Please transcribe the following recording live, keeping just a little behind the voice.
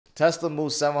Tesla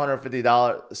moved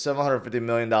 $750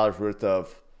 million worth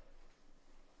of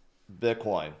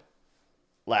Bitcoin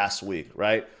last week,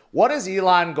 right? What is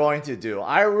Elon going to do?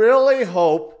 I really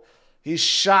hope he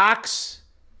shocks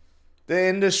the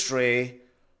industry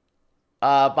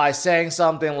by saying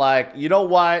something like, you know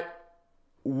what?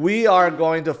 We are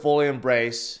going to fully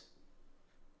embrace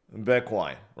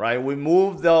Bitcoin, right? We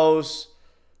moved those,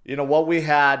 what we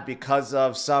had because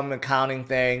of some accounting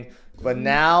thing, but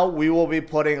now we will be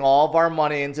putting all of our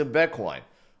money into Bitcoin.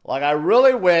 Like, I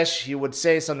really wish he would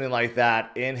say something like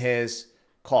that in his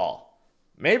call.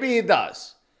 Maybe he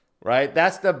does, right?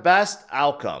 That's the best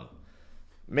outcome.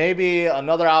 Maybe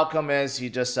another outcome is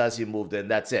he just says he moved in.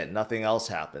 That's it. Nothing else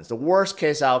happens. The worst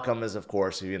case outcome is, of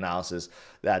course, he announces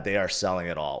that they are selling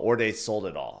it all or they sold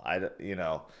it all.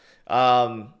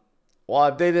 Well,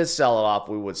 if they did sell it off,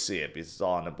 we would see it because it's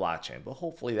all on the blockchain. But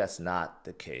hopefully that's not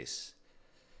the case,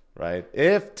 right?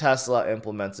 If Tesla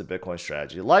implements a Bitcoin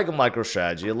strategy, like a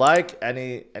MicroStrategy, like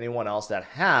anyone else that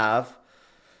have,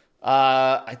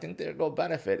 I think they're going to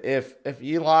benefit. If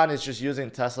Elon is just using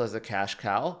Tesla as a cash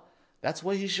cow, that's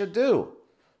what he should do,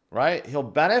 right? He'll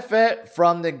benefit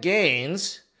from the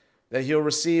gains that he'll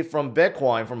receive from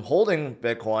Bitcoin, from holding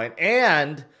Bitcoin,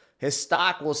 and his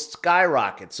stock will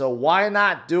skyrocket. So why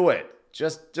not do it?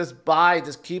 Just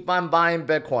keep on buying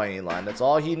Bitcoin, Elon. That's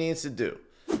all he needs to do.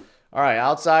 All right,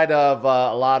 outside of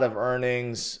a lot of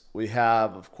earnings, we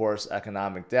have, of course,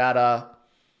 economic data,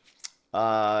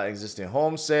 existing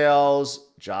home sales,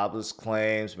 jobless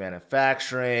claims,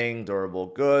 manufacturing, durable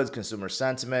goods, consumer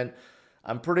sentiment.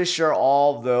 I'm pretty sure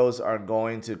all of those are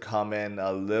going to come in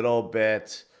a little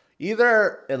bit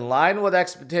either in line with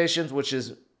expectations, which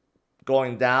is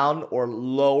going down, or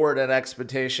lower than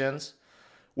expectations,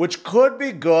 which could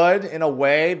be good in a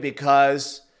way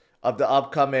because of the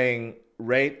upcoming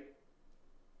rate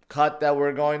cut that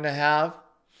we're going to have.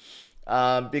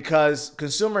 Because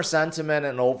consumer sentiment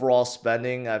and overall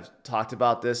spending, I've talked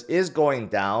about this, is going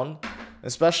down.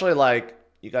 Especially, like,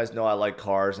 you guys know I like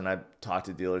cars and I've talked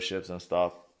to dealerships and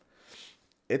stuff.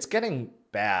 It's getting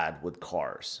bad with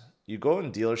cars. You go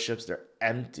in dealerships, they're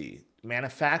empty.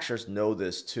 Manufacturers know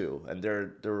this too, and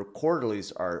their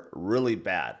quarterlies are really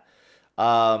bad.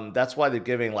 That's why they're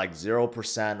giving like 0% or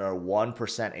 1%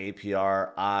 APR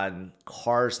on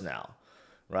cars now,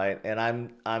 right? And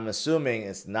I'm assuming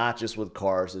it's not just with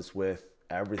cars; it's with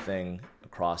everything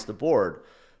across the board.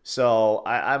 So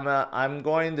I'm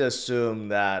going to assume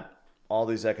that all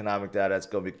these economic data that's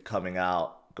going to be coming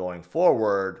out going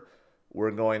forward, we're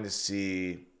going to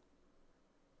see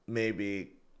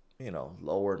maybe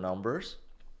lower numbers,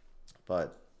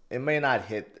 but it may not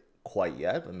hit quite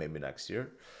yet, but maybe next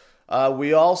year.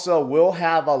 We also will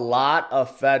have a lot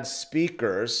of Fed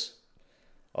speakers,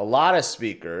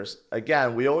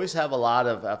 Again, we always have a lot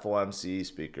of FOMC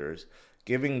speakers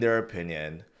giving their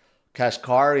opinion.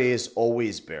 Kashkari is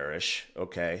always bearish,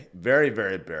 okay? Very,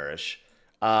 very bearish,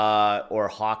 or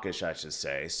hawkish, I should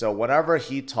say. So whenever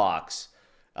he talks,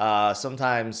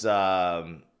 sometimes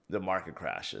the market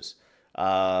crashes.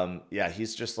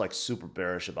 He's just like super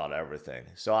bearish about everything.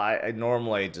 So I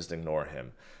normally just ignore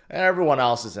him. And everyone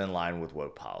else is in line with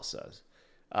what Powell says.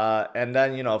 And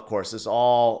then, of course, this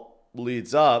all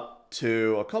leads up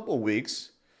to a couple of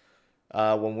weeks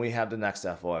when we have the next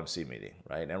FOMC meeting,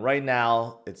 right? And right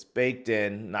now, it's baked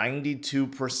in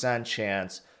 92%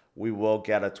 chance we will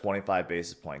get a 25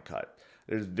 basis point cut.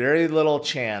 There's very little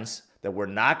chance that we're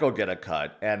not going to get a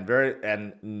cut,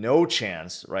 and no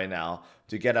chance right now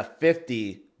to get a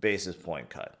 50 basis point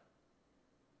cut.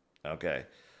 Okay.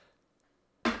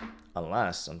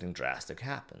 Unless something drastic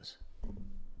happens.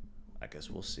 I guess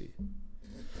we'll see.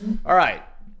 All right.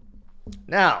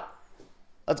 Now,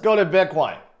 let's go to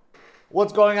Bitcoin.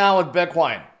 What's going on with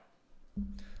Bitcoin?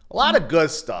 A lot of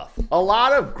good stuff. A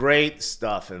lot of great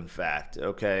stuff, in fact,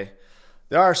 okay?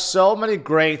 There are so many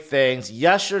great things.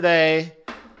 Yesterday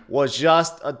was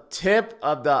just a tip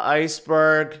of the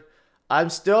iceberg. I'm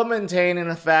still maintaining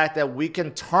the fact that we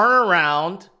can turn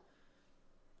around,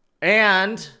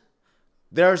 and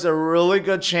there's a really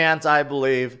good chance, I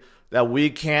believe, that we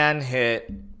can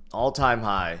hit all-time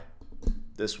high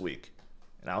this week.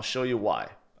 And I'll show you why.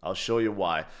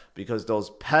 Because those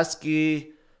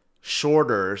pesky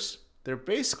shorters, they're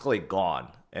basically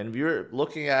gone. And if you're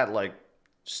looking at like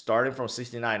starting from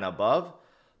 69 above,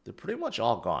 they're pretty much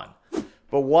all gone.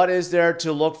 But what is there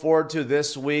to look forward to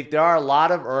this week? There are a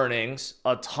lot of earnings,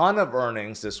 a ton of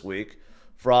earnings this week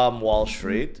from Wall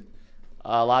Street.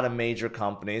 A lot of major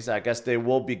companies. I guess they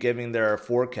will be giving their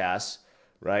forecasts,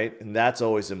 right? And that's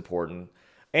always important.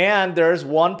 And there's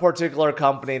one particular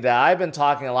company that I've been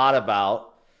talking a lot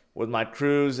about with my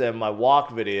cruise and my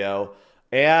walk video.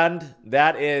 and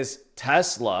that is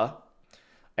Tesla.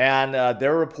 And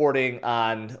they're reporting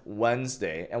on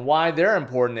Wednesday. And why they're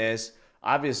important is,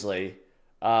 obviously,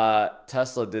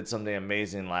 Tesla did something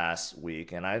amazing last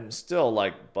week, and I'm still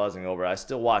like buzzing over it. I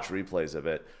still watch replays of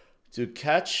it. To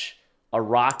catch a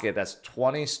rocket that's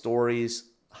 20 stories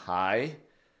high,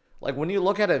 like when you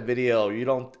look at a video,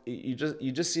 you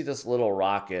just see this little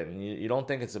rocket and you don't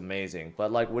think it's amazing.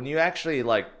 But like when you actually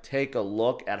like take a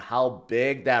look at how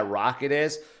big that rocket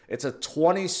is, it's a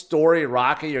 20-story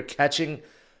rocket you're catching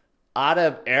out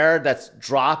of air that's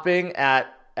dropping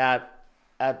at the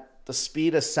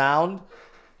speed of sound.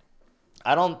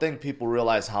 I don't think people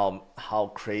realize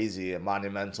how crazy and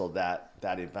monumental that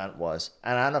event was.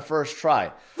 And on the first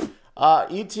try,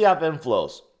 ETF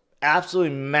inflows,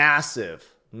 absolutely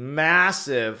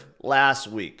massive last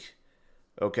week.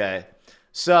 Okay,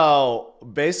 so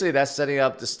basically that's setting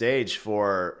up the stage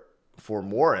for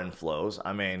more inflows.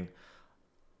 I mean,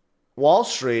 Wall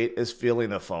Street is feeling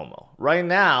the FOMO. Right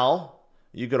now,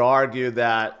 you could argue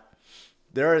that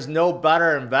there is no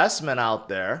better investment out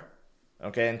there,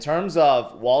 okay, in terms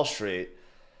of Wall Street.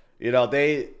 You know,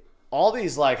 all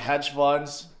these like hedge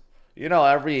funds, you know,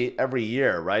 every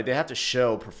year, right, they have to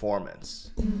show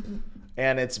performance.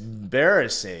 And it's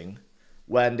embarrassing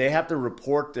when they have to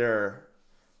report their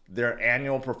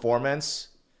annual performance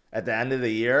at the end of the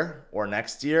year or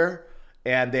next year,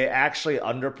 and they actually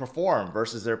underperform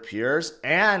versus their peers.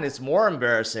 And it's more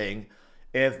embarrassing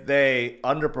if they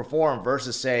underperform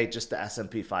versus, say, just the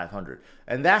S&P 500.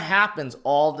 And that happens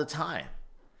all the time.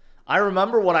 I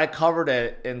remember when I covered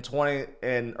it in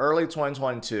early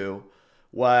 2022,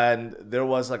 when there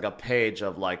was like a page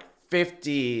of like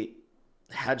 50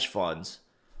 hedge funds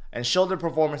and showed their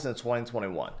performance in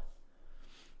 2021.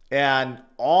 And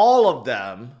all of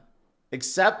them,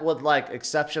 except with like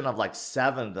exception of like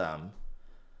 7 of them,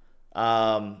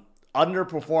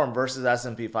 underperform versus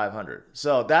S&P 500.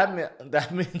 So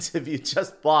that means if you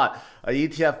just bought an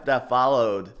ETF that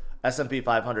followed S&P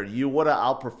 500, you would have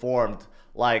outperformed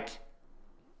like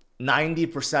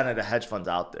 90% of the hedge funds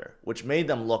out there, which made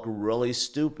them look really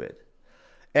stupid.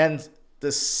 And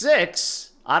the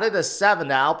 6 out of the 7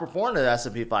 that outperformed the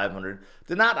S&P 500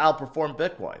 did not outperform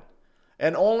Bitcoin.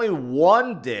 And only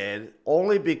 1 did,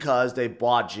 only because they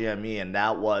bought GME, and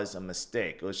that was a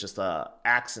mistake. It was just an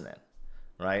accident,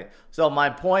 right? So my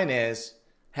point is,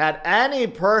 had any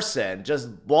person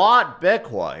just bought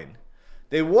Bitcoin,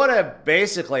 they would have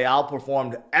basically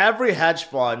outperformed every hedge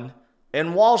fund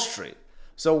in Wall Street.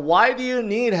 So why do you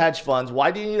need hedge funds? Why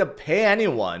do you need to pay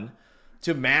anyone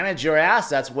to manage your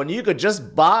assets when you could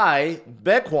just buy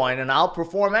Bitcoin and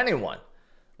outperform anyone,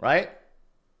 right?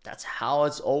 That's how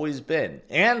it's always been,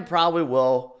 and probably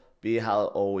will be how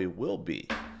it always will be,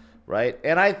 right?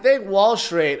 And I think Wall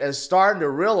Street is starting to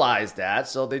realize that,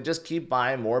 so they just keep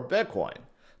buying more Bitcoin.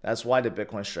 That's why the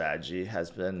Bitcoin strategy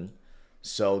has been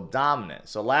so dominant.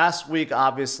 So last week,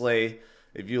 obviously,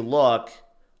 if you look,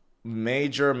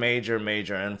 major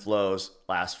inflows.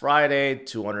 Last Friday,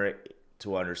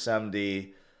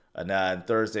 270, and then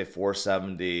Thursday,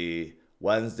 470,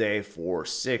 Wednesday,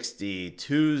 460,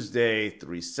 Tuesday,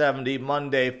 370,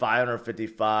 Monday,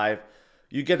 555.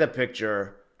 You get the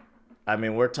picture. I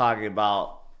mean, we're talking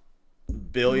about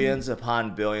billions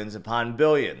upon billions upon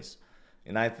billions.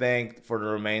 And I think for the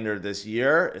remainder of this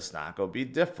year, it's not going to be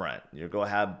different. You're going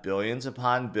to have billions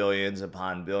upon billions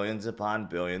upon billions upon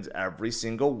billions every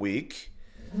single week.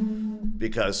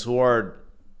 Because who are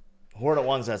the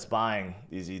ones that's buying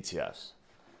these ETFs?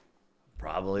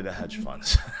 Probably the hedge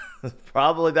funds.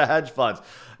 Probably the hedge funds.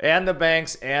 And the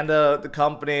banks and the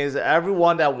companies,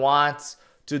 everyone that wants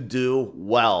to do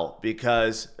well,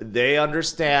 because they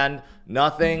understand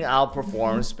nothing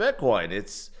outperforms Bitcoin.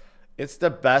 It's the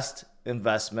best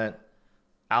investment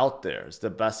out there. It's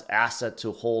the best asset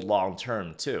to hold long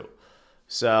term too.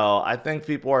 So I think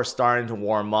people are starting to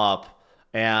warm up,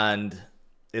 and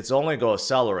it's only going to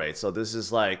accelerate. So this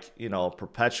is like, you know, a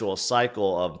perpetual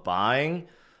cycle of buying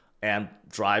and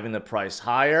driving the price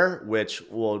higher, which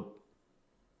will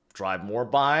drive more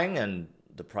buying, and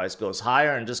the price goes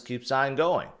higher and just keeps on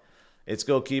going. It's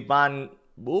going to keep on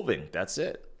moving. That's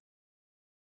it.